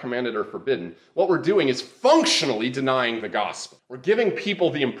not commanded or forbidden, what we're doing is functionally denying the gospel. We're giving people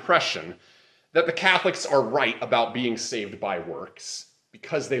the impression that the Catholics are right about being saved by works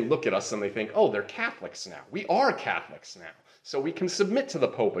because they look at us and they think, oh, they're Catholics now. We are Catholics now. So we can submit to the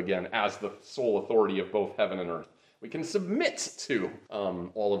Pope again as the sole authority of both heaven and earth. We can submit to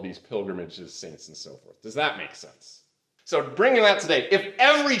all of these pilgrimages, saints, and so forth. Does that make sense? So bringing that today, if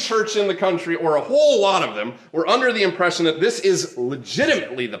every church in the country, or a whole lot of them, were under the impression that this is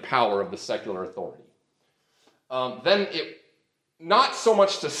legitimately the power of the secular authority, then it, not so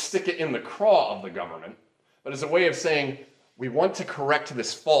much to stick it in the craw of the government, but as a way of saying, we want to correct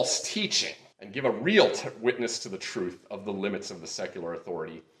this false teaching and give a real witness to the truth of the limits of the secular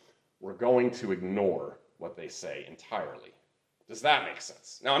authority, we're going to ignore what they say entirely. Does that make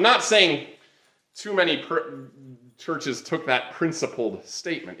sense? Now, I'm not saying too many churches took that principled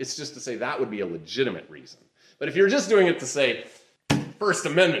statement. It's just to say that would be a legitimate reason. But if you're just doing it to say, First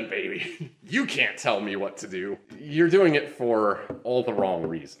Amendment, baby, you can't tell me what to do, you're doing it for all the wrong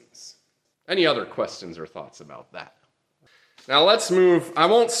reasons. Any other questions or thoughts about that? Now let's move. I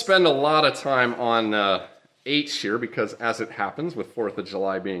won't spend a lot of time on H here because as it happens, with 4th of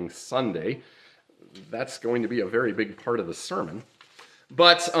July being Sunday, that's going to be a very big part of the sermon.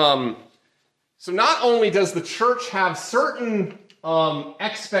 But so not only does the church have certain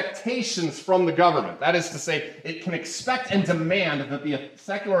expectations from the government, that is to say, it can expect and demand that the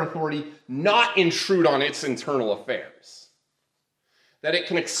secular authority not intrude on its internal affairs. That it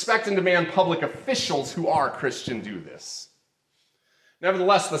can expect and demand public officials who are Christian do this.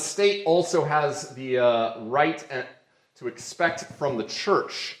 Nevertheless, the state also has the right to expect from the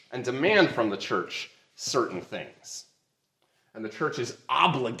church and demand from the church certain things. And the church is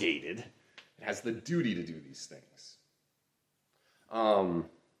obligated, it has the duty to do these things.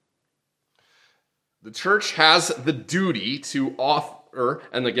 The church has the duty to offer,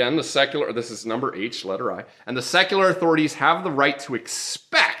 and again, the secular, this is number H, letter I, and the secular authorities have the right to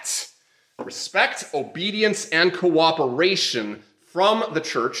expect respect, obedience, and cooperation from the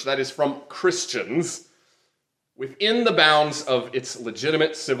church, that is, from Christians, within the bounds of its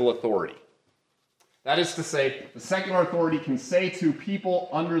legitimate civil authority. That is to say, the secular authority can say to people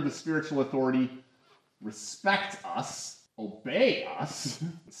under the spiritual authority, respect us, obey us,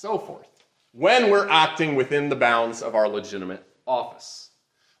 and so forth, when we're acting within the bounds of our legitimate office.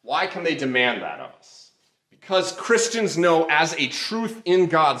 Why can they demand that of us? Because Christians know as a truth in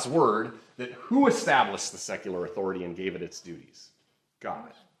God's word that who established the secular authority and gave it its duties?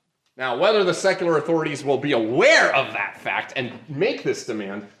 God. Now, whether the secular authorities will be aware of that fact and make this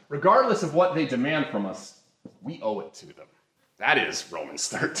demand, regardless of what they demand from us, we owe it to them. That is Romans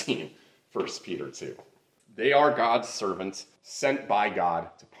 13, 1 Peter 2. They are God's servants, sent by God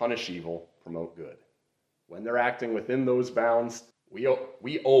to punish evil, promote good. When they're acting within those bounds,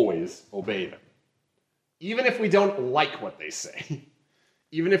 we always obey them. Even if we don't like what they say,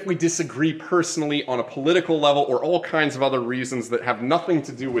 even if we disagree personally on a political level or all kinds of other reasons that have nothing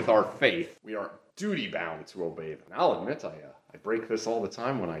to do with our faith, we are duty-bound to obey them. I'll admit, I break this all the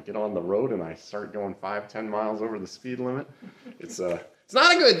time when I get on the road and I start going 5-10 miles over the speed limit. It's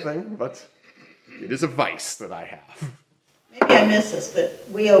not a good thing, but it is a vice that I have. Maybe I missed this, but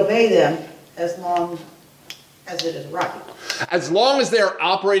we obey them as long as it is right. As long as they are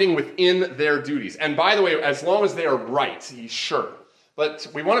operating within their duties. And by the way, as long as they are right, sure. But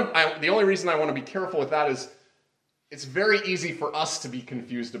the only reason I want to be careful with that is it's very easy for us to be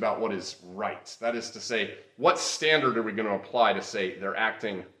confused about what is right. That is to say, what standard are we going to apply to say they're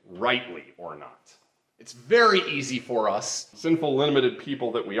acting rightly or not? It's very easy for us, sinful, limited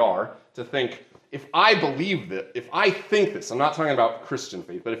people that we are, to think, if I believe that, if I think this, I'm not talking about Christian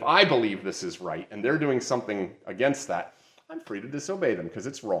faith, but if I believe this is right and they're doing something against that, I'm free to disobey them because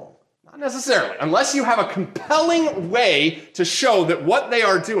it's wrong. Not necessarily, unless you have a compelling way to show that what they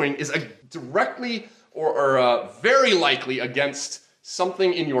are doing is directly or very likely against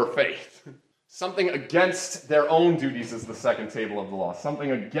something in your faith. Something against their own duties as the second table of the law.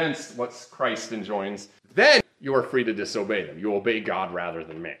 Something against what Christ enjoins. Then you are free to disobey them. You obey God rather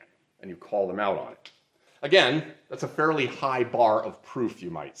than man. And you call them out on it. Again, that's a fairly high bar of proof,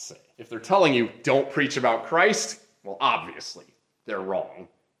 you might say. If they're telling you, don't preach about Christ, well, obviously, they're wrong.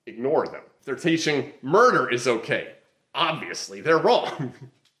 Ignore them. If they're teaching murder is okay, obviously, they're wrong.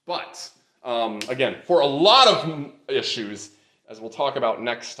 But, again, for a lot of issues, as we'll talk about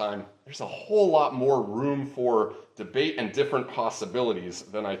next time, there's a whole lot more room for debate and different possibilities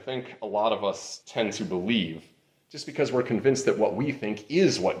than I think a lot of us tend to believe, just because we're convinced that what we think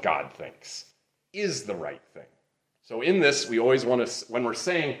is what God thinks, is the right thing. So in this, we always want to, when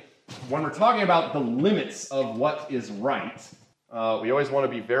we're talking about the limits of what is right, we always want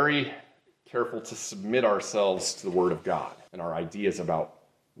to be very careful to submit ourselves to the Word of God and our ideas about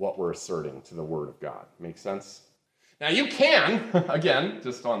what we're asserting to the Word of God. Make sense? Now you can, again,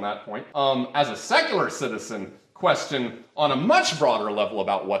 just on that point, as a secular citizen, question on a much broader level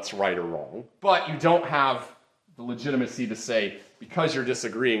about what's right or wrong, but you don't have the legitimacy to say, because you're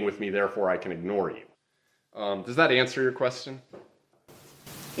disagreeing with me, therefore I can ignore you. Does that answer your question?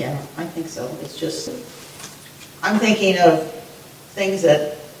 Yeah, I think so. It's just, I'm thinking of things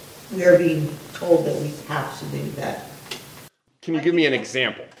that we are being told that we have to do that. Can you give me an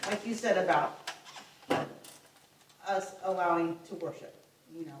example? Like you said about us allowing to worship,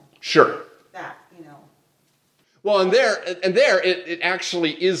 Sure. that, Well, and there, it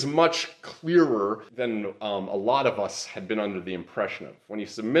actually is much clearer than a lot of us had been under the impression of. When you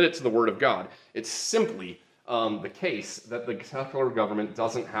submit it to the Word of God, it's simply the case that the secular government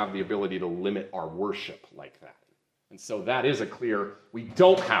doesn't have the ability to limit our worship like that. And so that is a clear, we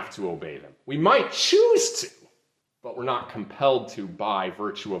don't have to obey them. We might choose to, but we're not compelled to by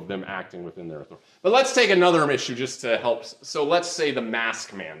virtue of them acting within their authority. But let's take another issue just to help. So let's say the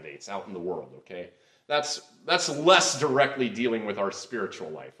mask mandates out in the world, okay? That's less directly dealing with our spiritual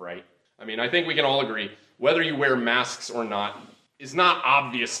life, right? I mean, I think we can all agree, whether you wear masks or not is not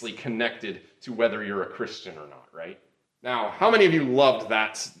obviously connected to whether you're a Christian or not, right? Now, how many of you loved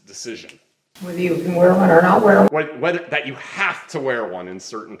that decision? whether you can wear one or not wear one. Whether that you have to wear one in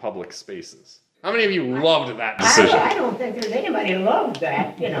certain public spaces. How many of you loved that decision? I don't think there's anybody who loved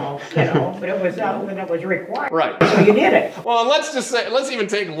that, but it was when it was required. Right. So you did it. Well, let's even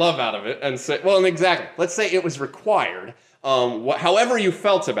take love out of it and say, well, exactly. Let's say it was required. However you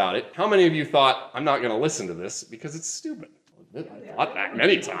felt about it, how many of you thought, I'm not going to listen to this because it's stupid? Not that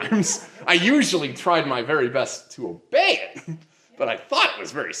many times. I usually tried my very best to obey it, but I thought it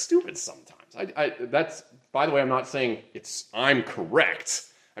was very stupid sometimes. That's, by the way, I'm not saying I'm correct.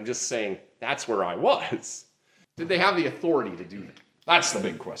 I'm just saying that's where I was. Did they have the authority to do that? That's the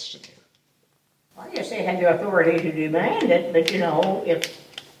big question here. I guess they had the authority to demand it, but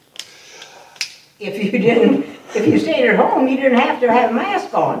if you stayed at home, you didn't have to have a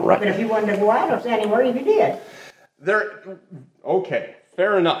mask on. Right. But if you wanted to go out or anywhere, you did. Okay,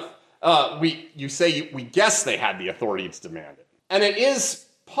 fair enough. You say we guess they had the authority to demand it. And it is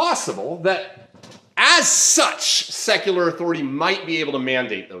possible that as such, secular authority might be able to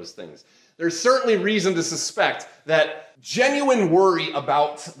mandate those things. There's certainly reason to suspect that genuine worry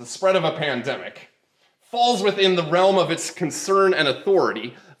about the spread of a pandemic falls within the realm of its concern and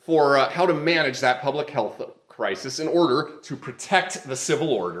authority for how to manage that public health crisis in order to protect the civil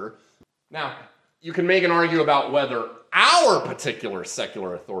order. Now, you can make an argument about whether our particular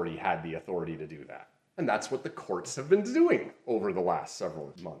secular authority had the authority to do that. And that's what the courts have been doing over the last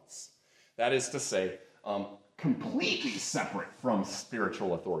several months. That is to say, completely separate from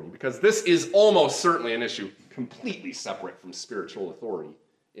spiritual authority, because this is almost certainly an issue completely separate from spiritual authority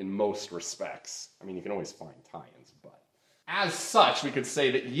in most respects. I mean, you can always find tie-ins, but as such, we could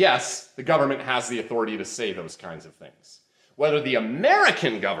say that yes, the government has the authority to say those kinds of things. Whether the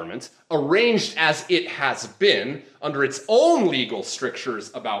American government, arranged as it has been, under its own legal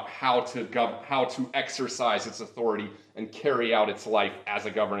strictures about how to exercise its authority and carry out its life as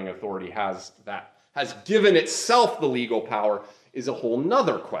a governing authority has given itself the legal power, is a whole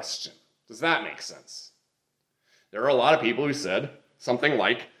nother question. Does that make sense? There are a lot of people who said something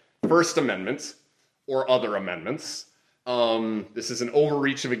like First Amendment or other amendments. This is an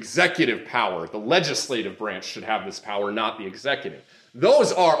overreach of executive power. The legislative branch should have this power, not the executive.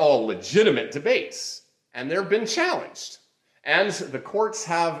 Those are all legitimate debates, and they've been challenged. And the courts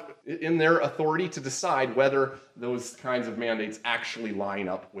have in their authority to decide whether those kinds of mandates actually line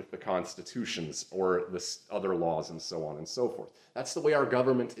up with the constitutions or the other laws and so on and so forth. That's the way our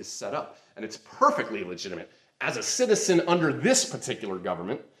government is set up. And it's perfectly legitimate as a citizen under this particular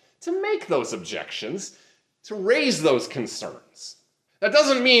government to make those objections, to raise those concerns. That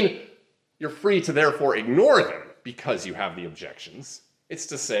doesn't mean you're free to therefore ignore them because you have the objections. It's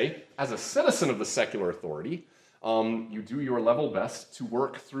to say, as a citizen of the secular authority, you do your level best to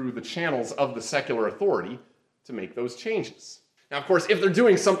work through the channels of the secular authority to make those changes. Now, of course, if they're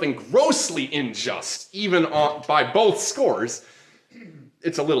doing something grossly unjust, even by both scores,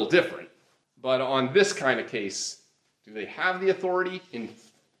 it's a little different. But on this kind of case, do they have the authority? In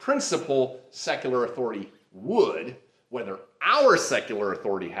principle, secular authority would. Whether our secular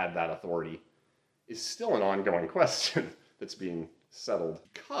authority had that authority is still an ongoing question that's being settled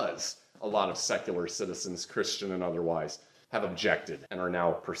because a lot of secular citizens, Christian and otherwise, have objected and are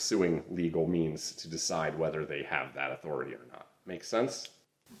now pursuing legal means to decide whether they have that authority or not. Make sense?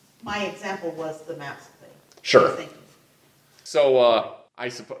 My example was the mask thing. Sure. So, I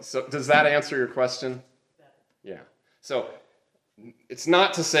suppose, so does that answer your question? Yeah. So, it's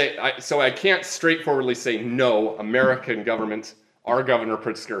not to say, I can't straightforwardly say no, American government, our Governor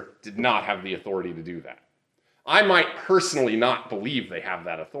Pritzker, did not have the authority to do that. I might personally not believe they have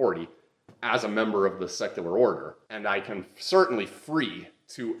that authority as a member of the secular order, and I can certainly free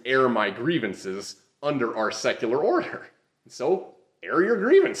to air my grievances under our secular order. So, air your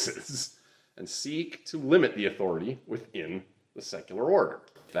grievances and seek to limit the authority within the secular order.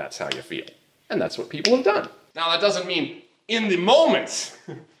 That's how you feel. And that's what people have done. Now, that doesn't mean in the moment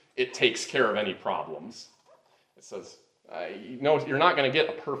it takes care of any problems. It says, you're not going to get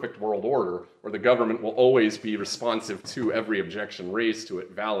a perfect world order where the government will always be responsive to every objection raised to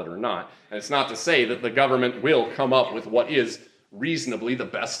it, valid or not. And it's not to say that the government will come up with what is reasonably the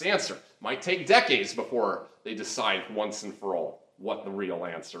best answer. It might take decades before they decide once and for all what the real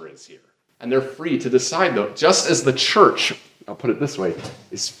answer is here. And they're free to decide, though, just as the church, I'll put it this way,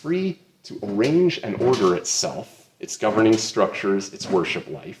 is free to arrange and order itself, its governing structures, its worship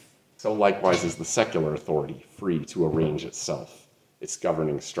life. So likewise is the secular authority free to arrange itself, its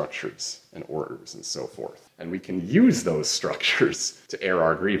governing structures and orders and so forth. And we can use those structures to air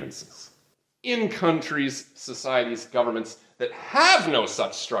our grievances. In countries, societies, governments that have no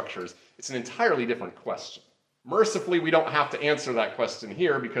such structures, it's an entirely different question. Mercifully, we don't have to answer that question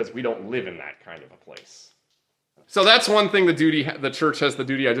here because we don't live in that kind of a place. So that's one thing the church has the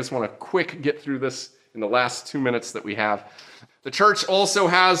duty. I just want to get through this in the last 2 minutes that we have. The church also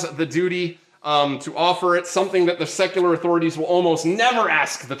has the duty to offer it something that the secular authorities will almost never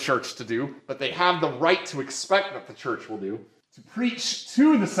ask the church to do, but they have the right to expect that the church will do, to preach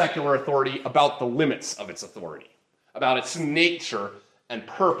to the secular authority about the limits of its authority, about its nature and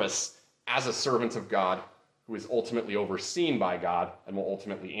purpose as a servant of God who is ultimately overseen by God and will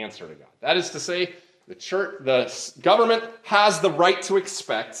ultimately answer to God. That is to say, the government has the right to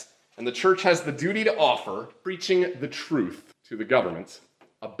expect, and the church has the duty to offer, preaching the truth to the government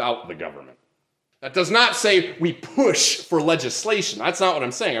about the government. That does not say we push for legislation. That's not what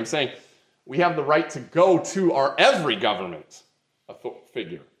I'm saying. I'm saying we have the right to go to our every government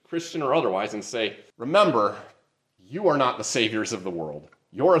figure, Christian or otherwise, and say, remember, you are not the saviors of the world.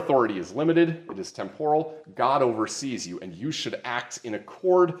 Your authority is limited, it is temporal, God oversees you, and you should act in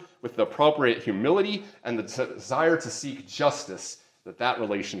accord with the appropriate humility and the desire to seek justice that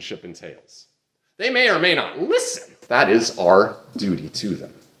relationship entails. They may or may not listen. That is our duty to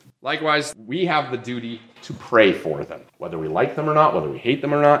them. Likewise, we have the duty to pray for them. Whether we like them or not, whether we hate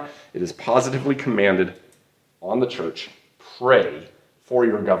them or not, it is positively commanded on the church, pray for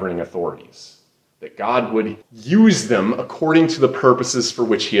your governing authorities, that God would use them according to the purposes for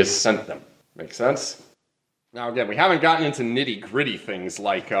which he has sent them. Make sense? Now again, we haven't gotten into nitty-gritty things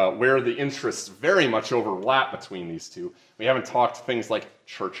like where the interests very much overlap between these two. We haven't talked things like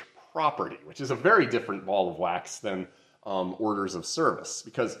church property, which is a very different ball of wax than orders of service,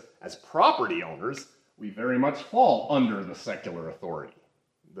 because as property owners, we very much fall under the secular authority.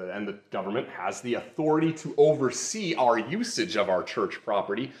 And the government has the authority to oversee our usage of our church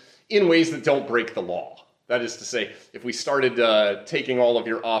property in ways that don't break the law. That is to say, if we started taking all of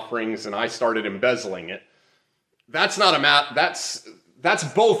your offerings and I started embezzling it, that's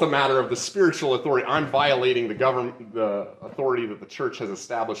both a matter of the spiritual authority. I'm violating the authority that the church has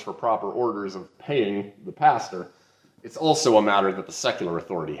established for proper orders of paying the pastor. It's also a matter that the secular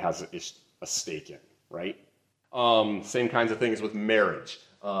authority has a stake in, right? Same kinds of things with marriage.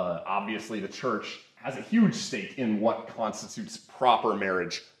 Obviously, the church has a huge stake in what constitutes proper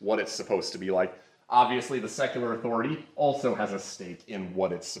marriage, what it's supposed to be like. Obviously, the secular authority also has a stake in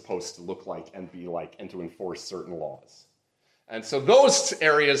what it's supposed to look like and be like and to enforce certain laws. And so those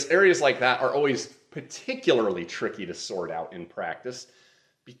areas like that are always particularly tricky to sort out in practice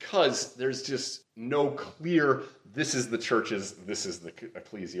because there's just no clear, this is the church's, this is the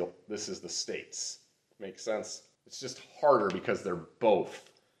ecclesial, this is the state's. Make sense? It's just harder because they're both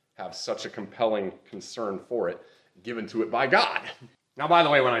have such a compelling concern for it given to it by God. Now, by the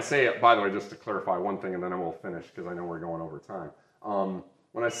way, when I say it, just to clarify one thing and then I will finish because I know we're going over time.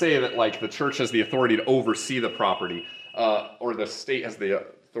 When I say that like the church has the authority to oversee the property or the state has the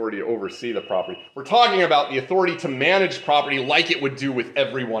authority to oversee the property, we're talking about the authority to manage property like it would do with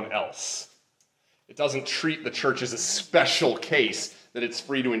everyone else. It doesn't treat the church as a special case that it's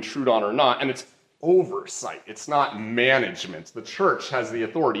free to intrude on or not, and it's oversight. It's not management. The church has the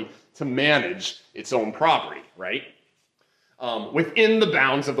authority to manage its own property, right? Within the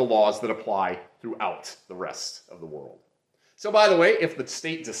bounds of the laws that apply throughout the rest of the world. So by the way, if the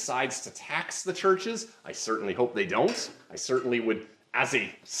state decides to tax the churches, I certainly hope they don't. I certainly would, as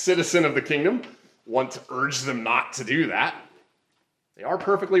a citizen of the kingdom, want to urge them not to do that. They are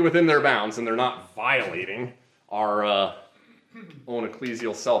perfectly within their bounds and they're not violating our own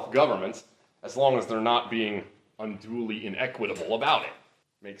ecclesial self-government, as long as they're not being unduly inequitable about it.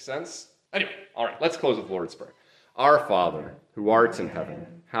 Make sense? Anyway, all right, let's close with the Lord's Prayer. Our Father, who art in heaven,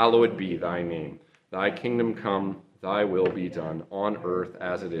 hallowed be thy name. Thy kingdom come, thy will be done, on earth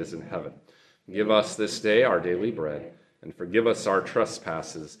as it is in heaven. Give us this day our daily bread, and forgive us our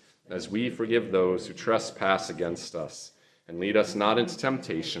trespasses, as we forgive those who trespass against us. And lead us not into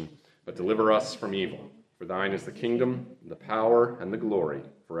temptation, but deliver us from evil. For thine is the kingdom, the power, and the glory,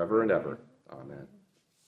 forever and ever. Amen.